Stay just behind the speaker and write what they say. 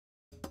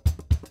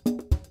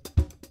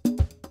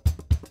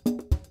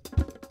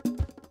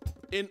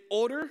In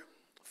order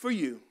for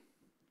you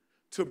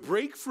to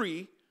break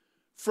free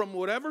from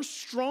whatever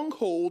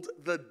stronghold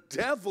the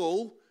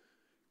devil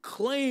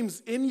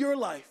claims in your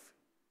life,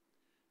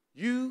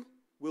 you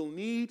will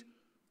need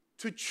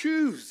to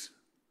choose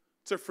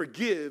to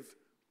forgive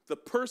the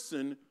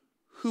person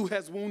who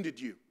has wounded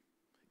you.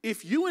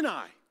 If you and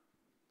I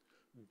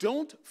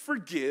don't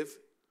forgive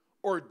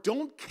or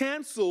don't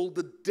cancel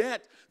the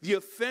debt, the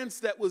offense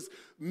that was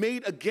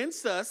made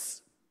against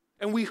us,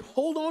 and we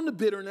hold on to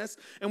bitterness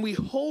and we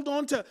hold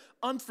on to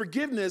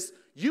unforgiveness,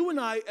 you and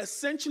I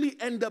essentially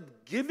end up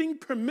giving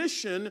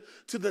permission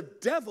to the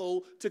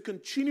devil to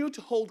continue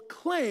to hold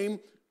claim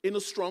in a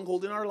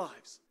stronghold in our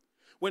lives.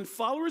 When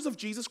followers of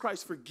Jesus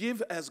Christ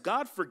forgive as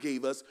God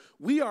forgave us,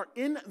 we are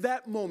in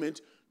that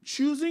moment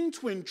choosing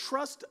to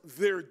entrust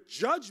their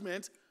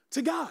judgment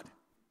to God.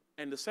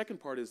 And the second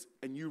part is,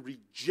 and you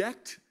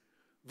reject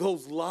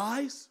those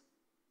lies,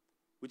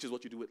 which is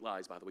what you do with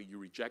lies, by the way. You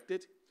reject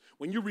it.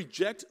 When you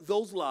reject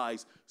those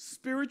lies,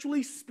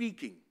 spiritually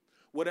speaking,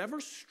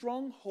 whatever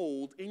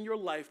stronghold in your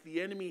life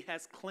the enemy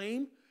has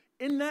claimed,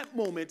 in that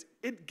moment,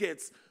 it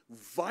gets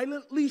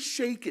violently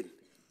shaken.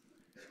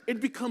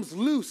 It becomes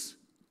loose.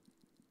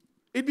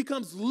 It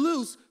becomes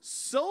loose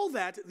so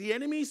that the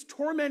enemy's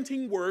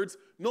tormenting words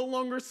no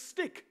longer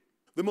stick.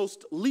 The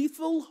most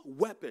lethal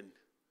weapon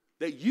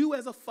that you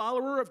as a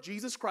follower of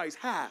Jesus Christ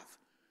have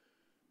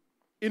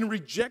in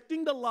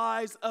rejecting the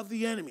lies of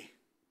the enemy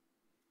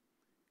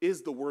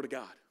is the Word of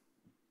God.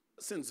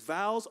 Since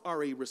vows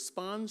are a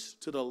response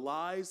to the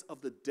lies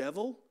of the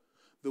devil,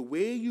 the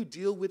way you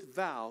deal with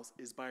vows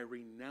is by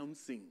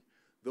renouncing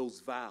those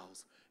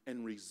vows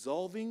and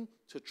resolving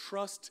to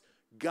trust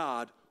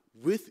God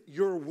with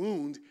your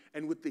wound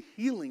and with the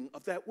healing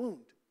of that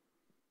wound.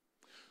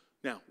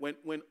 Now,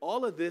 when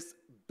all of this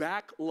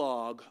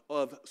backlog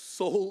of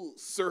soul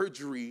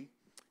surgery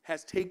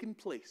has taken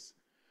place,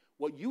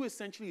 what you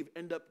essentially have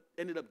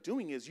ended up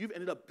doing is you've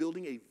ended up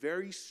building a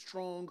very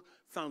strong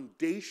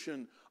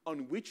foundation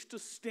on which to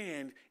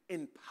stand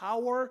in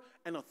power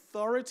and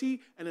authority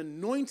and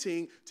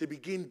anointing to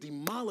begin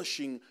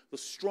demolishing the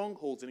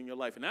strongholds in your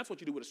life. And that's what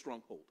you do with a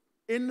stronghold.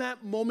 In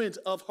that moment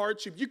of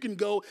hardship, you can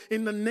go,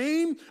 in the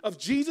name of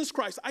Jesus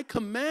Christ, I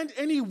command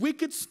any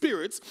wicked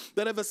spirits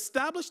that have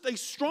established a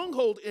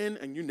stronghold in,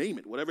 and you name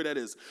it, whatever that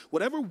is,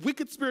 whatever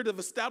wicked spirit have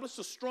established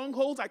a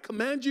stronghold, I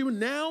command you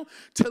now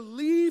to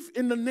leave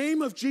in the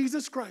name of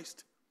Jesus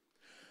Christ.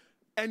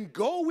 And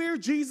go where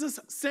Jesus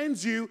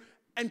sends you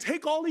and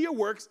take all of your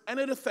works, and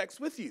it affects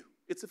with you.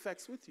 It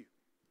affects with you.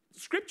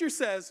 Scripture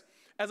says,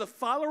 as a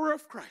follower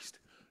of Christ,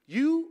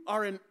 you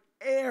are an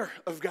heir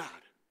of God.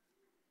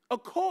 A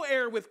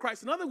co-heir with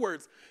Christ. In other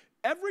words,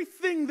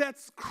 everything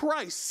that's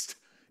Christ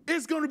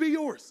is going to be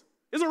yours.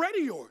 Is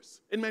already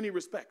yours in many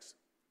respects.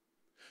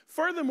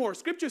 Furthermore,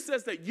 Scripture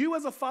says that you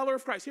as a follower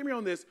of Christ, hear me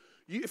on this,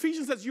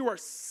 Ephesians says you are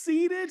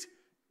seated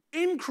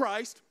in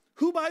Christ,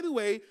 who, by the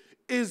way,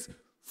 is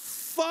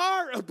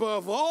far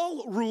above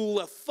all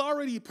rule,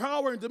 authority,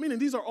 power, and dominion.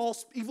 These are all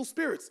evil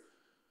spirits.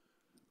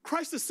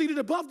 Christ is seated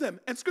above them,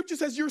 and Scripture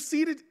says you're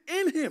seated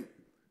in him.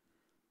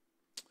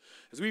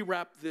 As we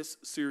wrap this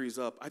series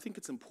up, I think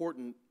it's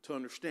important to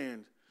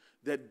understand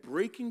that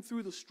breaking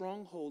through the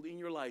stronghold in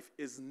your life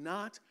is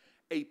not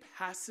a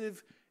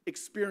passive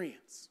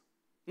experience.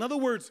 In other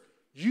words,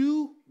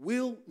 you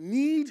will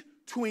need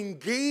to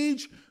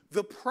engage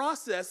the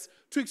process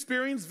to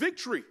experience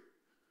victory.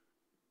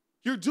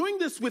 You're doing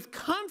this with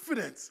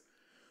confidence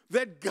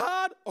that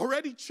God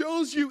already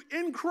chose you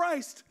in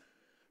Christ,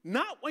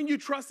 not when you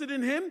trusted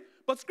in him,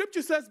 but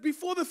Scripture says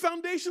before the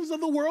foundations of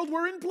the world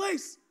were in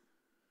place.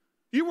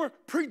 You were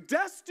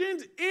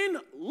predestined in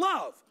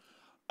love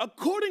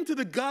according to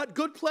the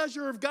good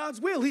pleasure of God's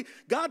will.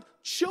 God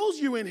chose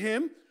you in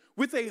him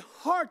with a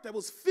heart that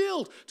was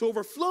filled to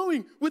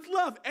overflowing with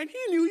love, and he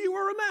knew you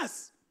were a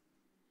mess.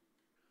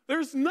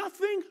 There's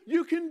nothing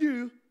you can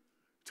do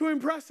to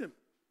impress him.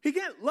 He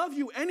can't love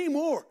you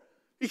anymore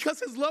because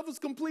his love was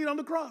complete on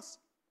the cross.